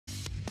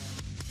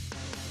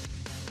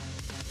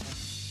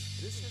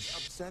this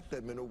has upset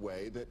them in a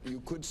way that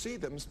you could see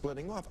them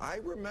splitting off. I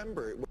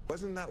remember it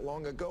wasn't that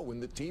long ago when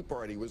the Tea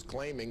Party was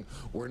claiming,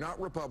 we're not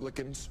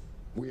Republicans,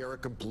 we are a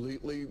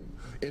completely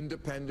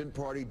independent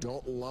party,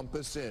 don't lump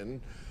us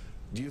in.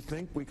 Do you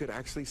think we could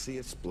actually see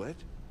a split?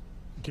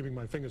 Keeping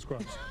my fingers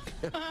crossed.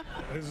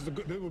 This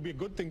would be a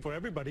good thing for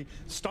everybody,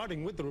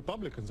 starting with the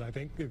Republicans, I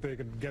think, if they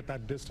could get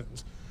that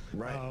distance.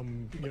 Right.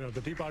 You know,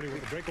 the Tea Party will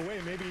break away.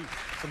 Maybe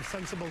some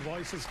sensible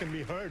voices can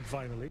be heard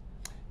finally.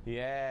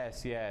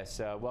 Yes, yes.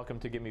 Welcome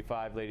to Give Me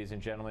Five, ladies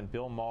and gentlemen.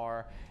 Bill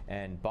Maher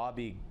and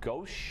Bobby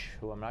Ghosh,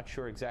 who I'm not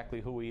sure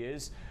exactly who he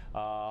is,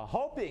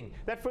 hoping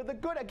that for the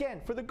good, again,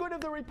 for the good of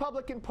the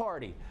Republican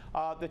Party,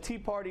 the Tea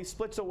Party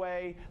splits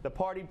away, the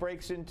party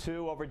breaks in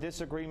two over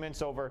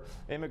disagreements over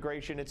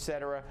immigration,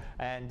 etc.,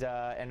 and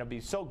it'll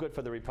be so good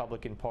for the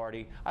Republican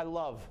Party. I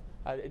love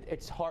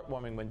it's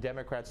heartwarming when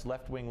Democrats,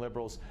 left-wing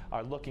liberals,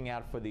 are looking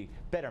out for the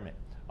betterment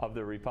of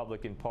the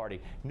Republican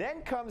Party.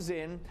 Then comes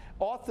in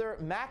author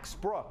Max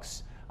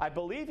Brooks. I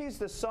believe he's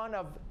the son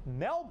of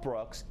Mel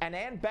Brooks and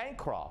Anne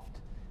Bancroft.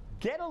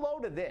 Get a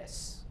load of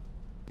this.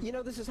 You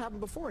know, this has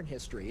happened before in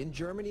history. In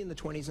Germany in the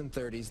 20s and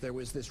 30s, there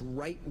was this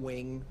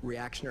right-wing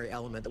reactionary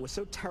element that was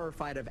so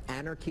terrified of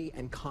anarchy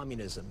and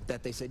communism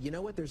that they said, you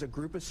know what, there's a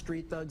group of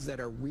street thugs that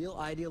are real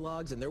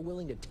ideologues, and they're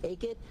willing to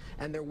take it,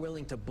 and they're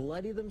willing to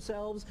bloody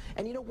themselves.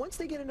 And, you know, once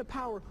they get into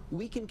power,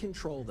 we can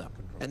control them.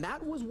 And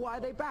that was why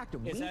they backed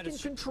him. We can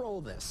control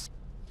this.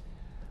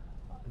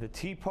 The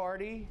Tea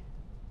Party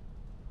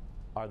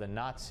are the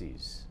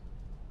Nazis,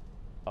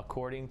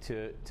 according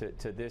to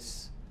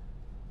this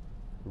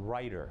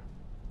writer.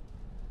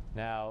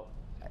 Now,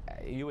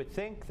 you would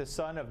think the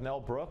son of Mel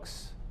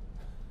Brooks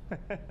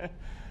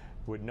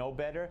would know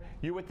better.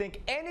 You would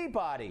think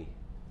anybody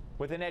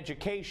with an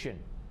education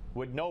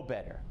would know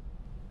better.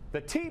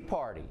 The Tea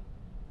Party,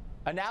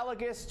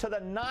 analogous to the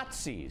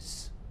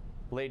Nazis,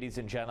 ladies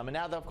and gentlemen.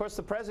 Now, of course,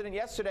 the president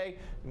yesterday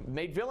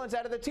made villains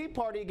out of the Tea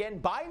Party again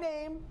by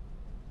name.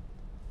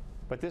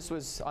 But this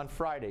was on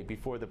Friday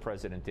before the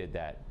president did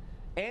that.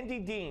 Andy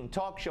Dean,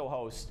 talk show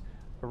host,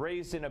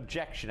 raised an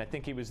objection. I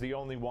think he was the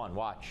only one.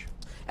 Watch.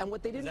 And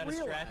what they didn't realize...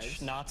 Is that a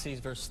stretch? Nazis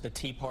versus the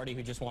Tea Party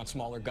who just want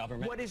smaller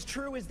government? What is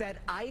true is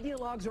that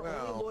ideologues are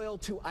only loyal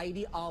to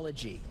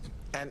ideology.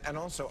 And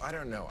also, I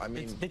don't know, I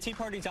mean... The Tea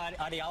Party's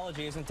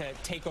ideology isn't to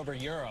take over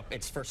Europe.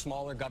 It's for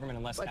smaller government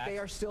and less tax. But they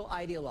are still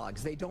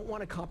ideologues. They don't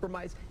want to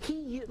compromise.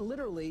 He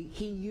literally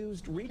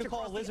used reach across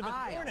the aisle. Elizabeth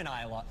Warren an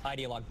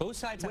ideologue. Both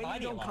sides have ideologues.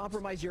 When you don't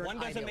compromise, you're an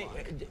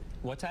ideologue.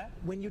 What's that?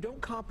 When you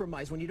don't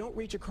compromise, when you don't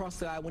reach across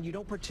the aisle, when you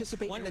don't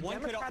participate in the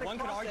democratic process, one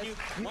could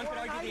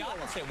argue the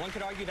opposite. One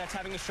could argue that's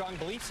having a strong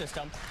belief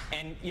system.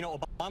 And, you know,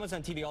 Obama's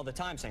on TV all the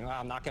time saying, well,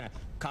 I'm not going to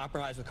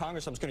compromise with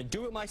Congress. I'm just going to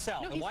do it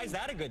myself. And why is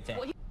that a good thing?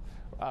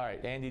 All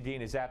right, Andy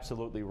Dean is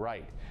absolutely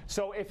right.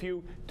 So if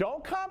you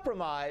don't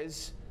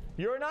compromise,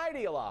 you're an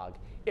ideologue.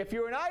 If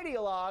you're an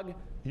ideologue,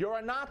 you're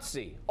a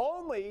Nazi.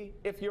 Only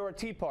if you're a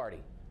Tea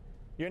Party.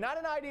 You're not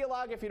an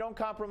ideologue if you don't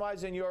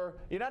compromise, and you're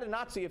not a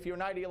Nazi if you're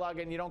an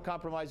ideologue and you don't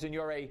compromise and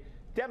you're a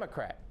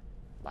Democrat,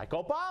 like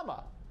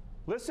Obama.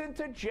 Listen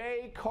to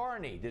Jay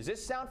Carney. Does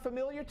this sound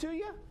familiar to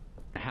you?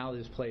 How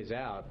this plays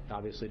out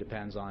obviously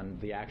depends on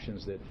the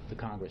actions that the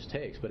Congress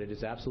takes, but it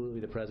is absolutely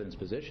the president's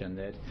position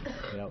that,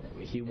 you know,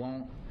 he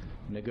won't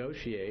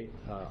negotiate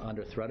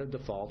under threat of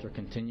default or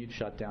continued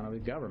shutdown of the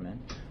government,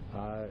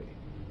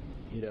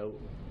 you know,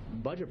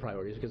 budget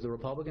priorities, because the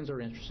Republicans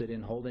are interested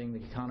in holding the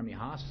economy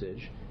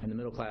hostage and the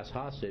middle class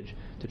hostage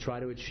to try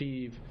to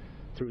achieve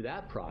through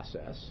that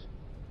process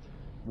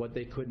what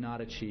they could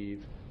not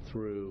achieve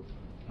through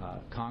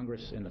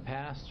Congress in the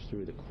past,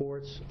 through the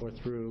courts, or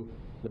through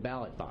the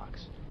ballot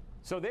box.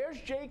 So there's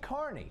Jay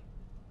Carney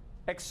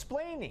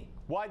explaining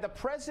why the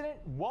president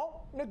won't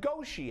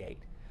negotiate,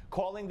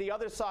 calling the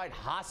other side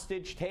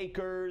hostage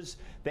takers.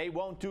 They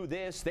won't do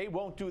this, they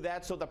won't do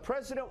that. So the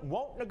president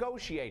won't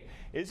negotiate.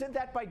 Isn't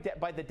that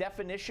by the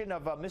definition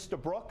of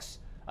Mr. Brooks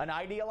an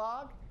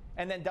ideologue?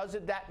 And then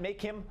doesn't that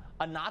make him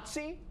a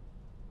Nazi?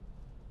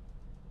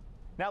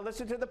 Now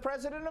listen to the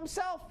president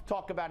himself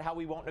talk about how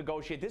he won't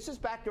negotiate. This is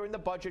back during the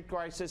budget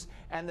crisis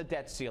and the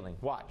debt ceiling.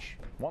 Watch.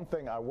 One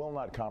thing I will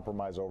not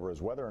compromise over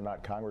is whether or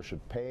not Congress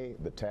should pay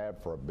the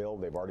tab for a bill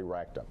they've already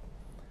racked up.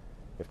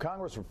 If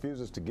Congress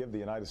refuses to give the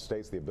United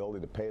States the ability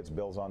to pay its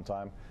bills on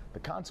time, the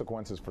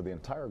consequences for the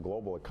entire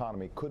global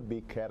economy could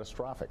be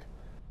catastrophic.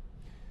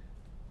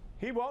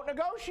 He won't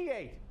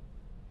negotiate.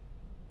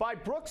 By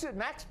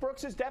Max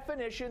Brooks'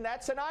 definition,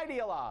 that's an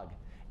ideologue.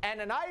 And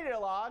an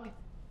ideologue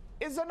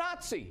is a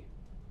Nazi.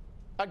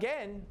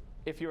 Again,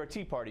 if you're a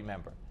Tea Party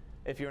member.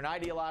 If you're an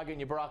ideologue and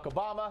you're Barack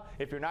Obama,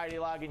 if you're an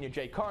ideologue and you're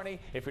Jay Carney,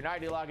 if you're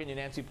an ideologue and you're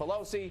Nancy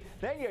Pelosi,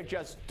 then you're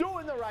just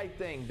doing the right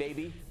thing,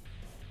 baby.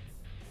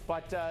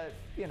 But,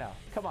 you know,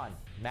 come on,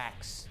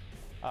 Max.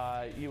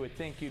 You would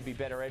think you'd be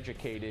better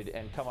educated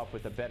and come up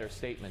with a better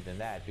statement than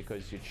that,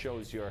 because it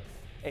shows your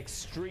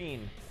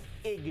extreme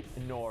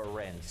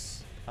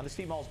ignorance. On the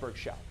Steve Malzberg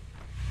Show.